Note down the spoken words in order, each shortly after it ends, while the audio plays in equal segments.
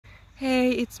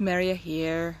Hey, it's Maria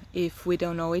here. If we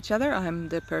don't know each other, I'm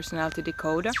the personality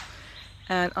decoder,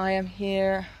 and I am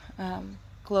here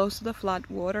close to the flood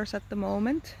waters at the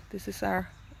moment. This is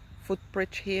our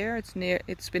footbridge here.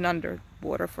 It's been under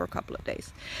water for a couple of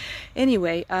days.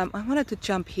 Anyway, I wanted to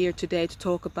jump here today to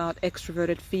talk about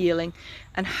extroverted feeling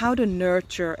and how to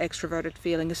nurture extroverted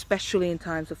feeling, especially in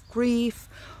times of grief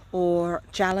or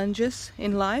challenges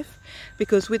in life,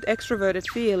 because with extroverted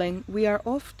feeling we are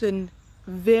often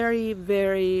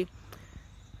very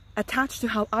attached to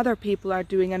how other people are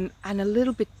doing and a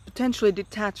little bit potentially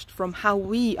detached from how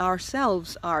we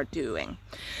ourselves are doing.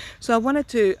 So I wanted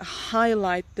to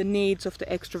highlight the needs of the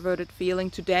extroverted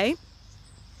feeling today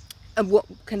and what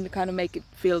can kind of make it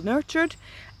feel nurtured,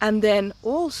 and then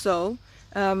also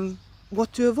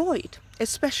what to avoid,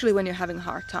 especially when you're having a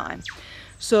hard time.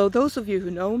 So those of you who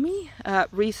know me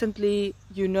recently,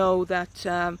 you know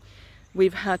that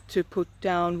we've had to put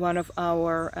down one of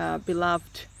our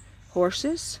beloved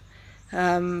horses,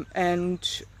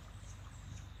 and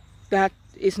that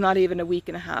is not even a week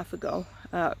and a half ago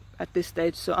at this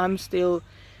stage. So I'm still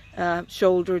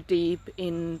shoulder deep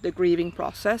in the grieving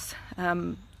process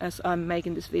as I'm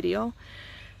making this video.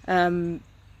 And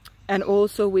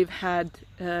also we've had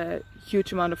a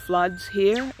huge amount of floods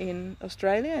here in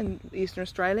Australia, in Eastern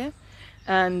Australia,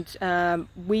 and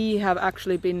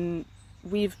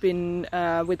we've been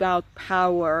without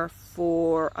power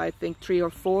for I think 3 or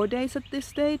 4 days at this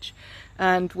stage,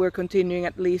 and we're continuing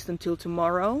at least until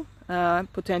tomorrow,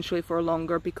 potentially for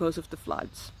longer because of the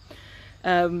floods.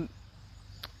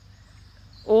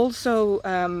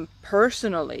 Also,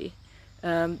 personally,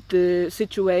 the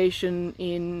situation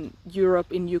in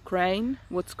Europe, in Ukraine,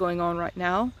 what's going on right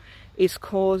now, is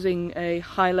causing a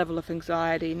high level of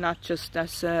anxiety, not just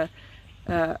as a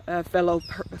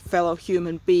fellow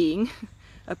human being,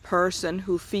 a person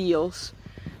who feels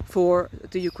for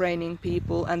the Ukrainian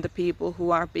people and the people who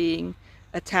are being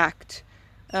attacked,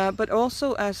 but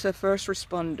also as a first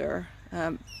responder,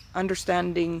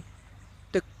 understanding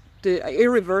the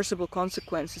irreversible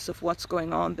consequences of what's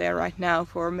going on there right now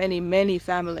for many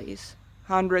families,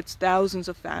 hundreds, thousands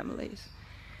of families,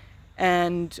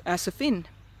 and as a Finn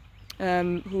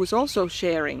who is also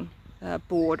sharing a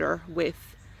border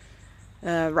with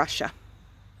Russia.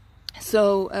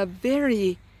 So a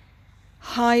very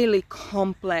highly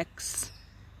complex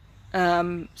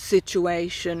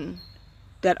situation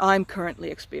that I'm currently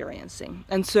experiencing,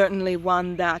 and certainly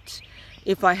one that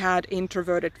if I had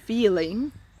introverted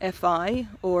feeling, FI,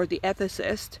 or the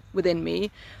ethicist within me,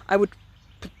 I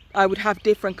would have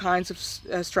different kinds of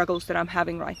struggles that I'm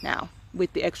having right now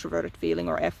with the extroverted feeling,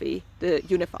 or FE, the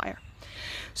unifier.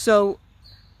 So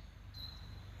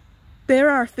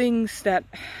there are things that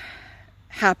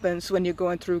happens when you're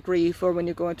going through grief, or when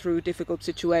you're going through difficult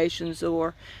situations,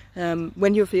 or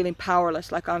when you're feeling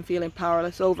powerless, like I'm feeling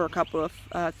powerless over a couple of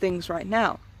things right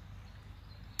now.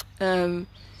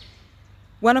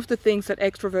 One of the things that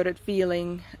extroverted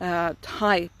feeling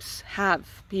types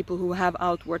have, people who have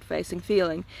outward facing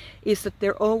feeling, is that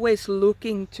they're always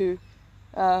looking to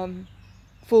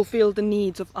fulfill the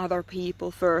needs of other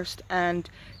people first, and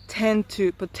tend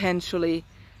to potentially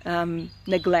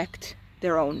neglect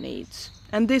their own needs.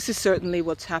 And this is certainly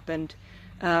what's happened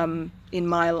in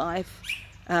my life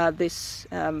this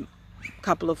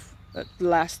couple of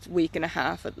last week and a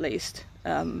half at least.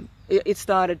 It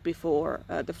started before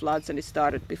the floods, and it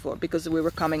started before because we were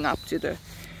coming up to the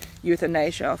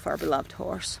euthanasia of our beloved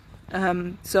horse.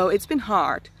 So it's been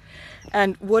hard.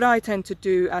 And what I tend to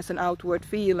do as an outward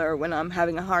feeler when I'm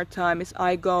having a hard time is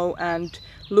I go and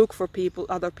look for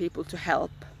other people to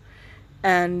help.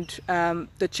 And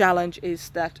the challenge is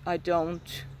that I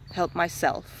don't help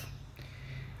myself.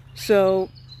 So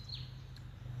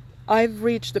I've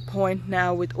reached the point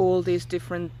now with all these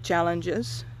different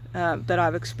challenges that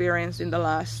I've experienced in the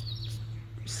last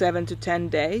 7 to 10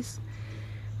 days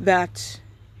that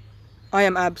I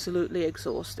am absolutely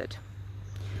exhausted.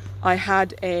 I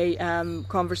had a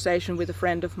conversation with a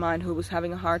friend of mine who was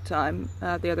having a hard time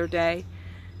the other day,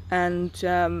 and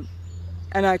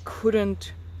I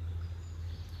couldn't,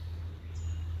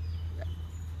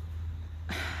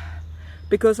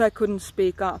 because I couldn't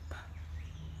speak up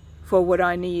for what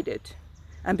I needed,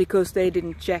 and because they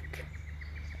didn't check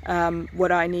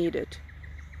what I needed.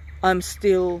 I'm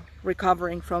still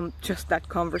recovering from just that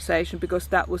conversation, because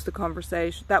that was the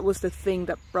conversation, that was the thing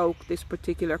that broke this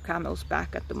particular camel's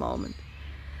back at the moment.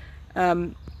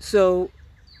 So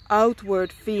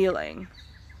outward feeling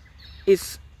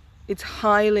it's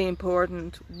highly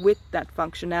important with that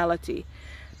functionality,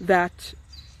 that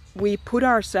we put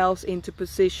ourselves into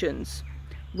positions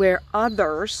where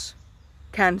others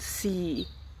can see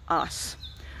us.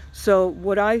 So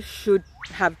what I should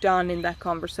have done in that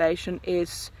conversation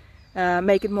is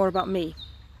make it more about me.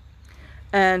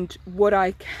 And what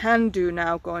I can do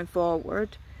now going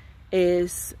forward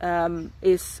is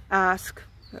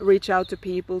reach out to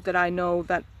people that I know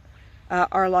that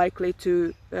are likely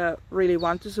to really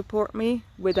want to support me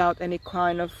without any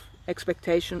kind of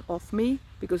expectation of me,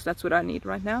 because that's what I need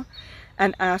right now,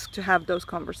 and ask to have those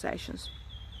conversations.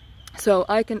 So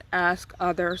I can ask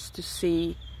others to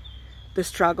see the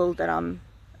struggle that I'm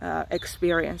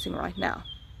experiencing right now.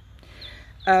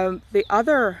 The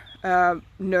other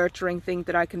nurturing thing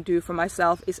that I can do for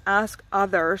myself is ask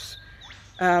others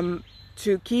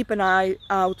to keep an eye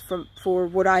out for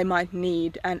what I might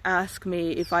need, and ask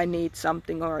me if I need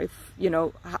something, or if, you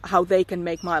know, how they can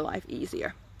make my life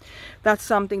easier. That's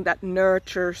something that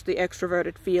nurtures the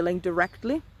extroverted feeling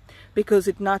directly, because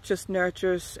it not just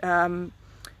nurtures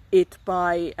it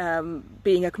by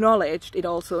being acknowledged, it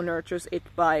also nurtures it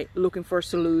by looking for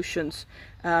solutions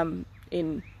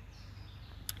in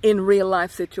real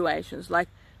life situations, like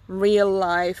real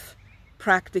life,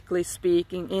 practically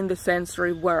speaking, in the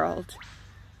sensory world.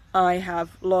 I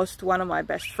have lost one of my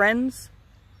best friends.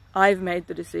 I've made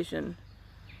the decision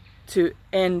to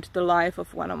end the life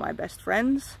of one of my best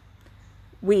friends.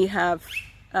 We have,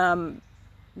 you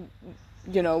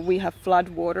know, we have flood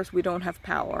waters, we don't have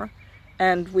power,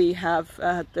 and we have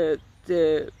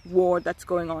the war that's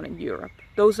going on in Europe.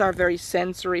 Those are very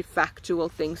sensory, factual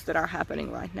things that are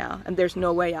happening right now, and there's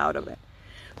no way out of it.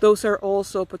 Those are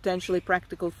also potentially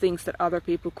practical things that other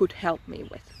people could help me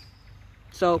with.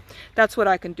 So that's what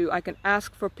I can do. I can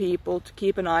ask for people to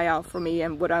keep an eye out for me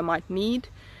and what I might need,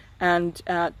 and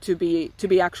to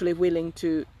be actually willing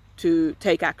to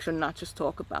take action, not just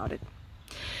talk about it.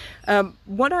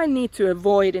 What I need to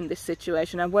avoid in this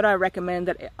situation, and what I recommend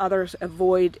that others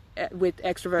avoid with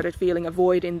extroverted feeling,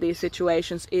 avoid in these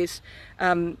situations, is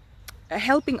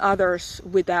helping others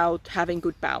without having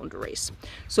good boundaries.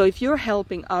 So if you're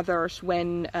helping others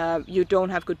when you don't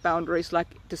have good boundaries, like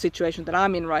the situation that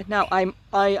I'm in right now, I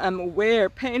am aware,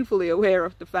 painfully aware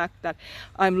of the fact that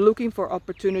I'm looking for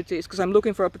opportunities, because I'm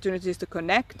looking for opportunities to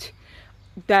connect.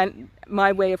 Then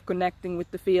my way of connecting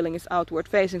with the feeling is outward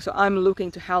facing. So I'm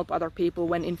looking to help other people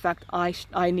when in fact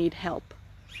I need help.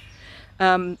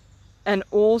 And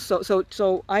also,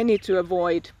 so I need to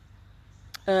avoid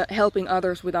helping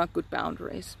others without good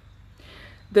boundaries.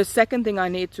 The second thing I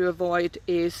need to avoid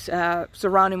is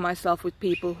surrounding myself with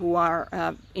people who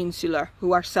are insular,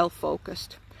 who are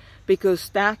self-focused, because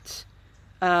that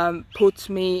puts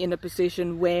me in a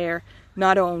position where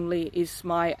not only is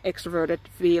my extroverted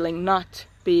feeling not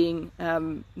being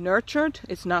nurtured,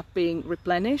 it's not being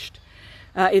replenished,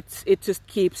 it just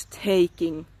keeps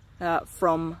taking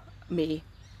from me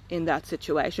in that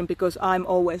situation, because I'm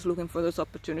always looking for those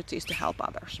opportunities to help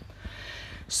others.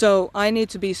 So I need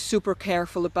to be super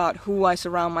careful about who I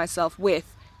surround myself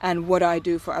with and what I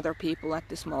do for other people at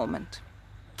this moment.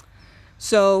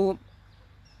 So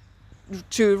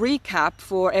to recap,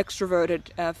 for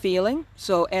extroverted feeling,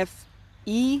 so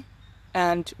FE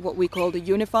and what we call the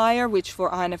unifier, which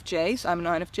for INFJs, I'm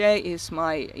an INFJ, is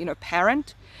my inner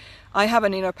parent. I have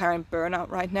an inner parent burnout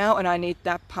right now, and I need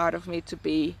that part of me to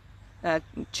be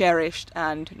cherished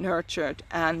and nurtured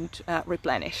and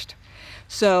replenished.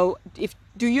 So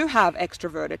do you have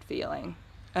extroverted feeling?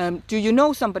 Do you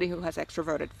know somebody who has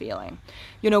extroverted feeling?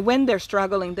 You know, when they're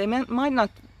struggling, they might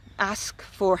not ask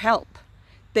for help.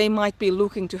 They might be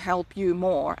looking to help you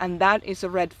more, and that is a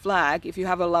red flag. If you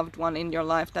have a loved one in your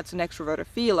life that's an extroverted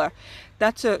feeler,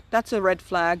 that's a red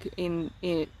flag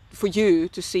for you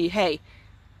to see, hey,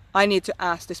 I need to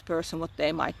ask this person what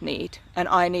they might need, and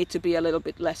I need to be a little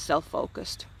bit less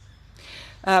self-focused.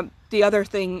 The other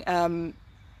thing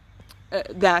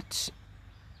that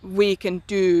we can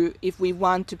do if we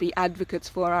want to be advocates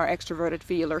for our extroverted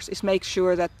feelers is make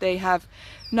sure that they have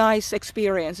nice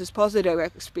experiences, positive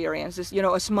experiences. You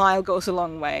know, a smile goes a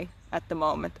long way at the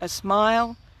moment. A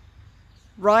smile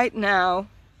right now,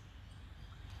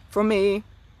 for me,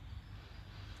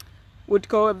 would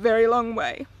go a very long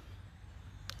way.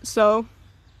 So,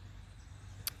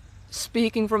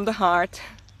 speaking from the heart,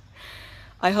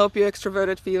 I hope you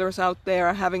extroverted feelers out there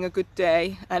are having a good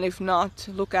day, and if not,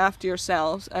 look after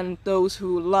yourselves and those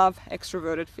who love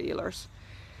extroverted feelers.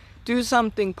 Do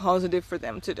something positive for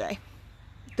them today.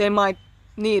 They might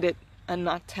need it and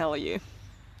not tell you.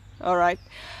 Alright,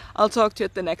 I'll talk to you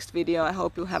at the next video. I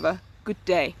hope you'll have a good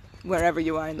day wherever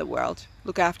you are in the world.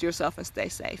 Look after yourself and stay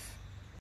safe.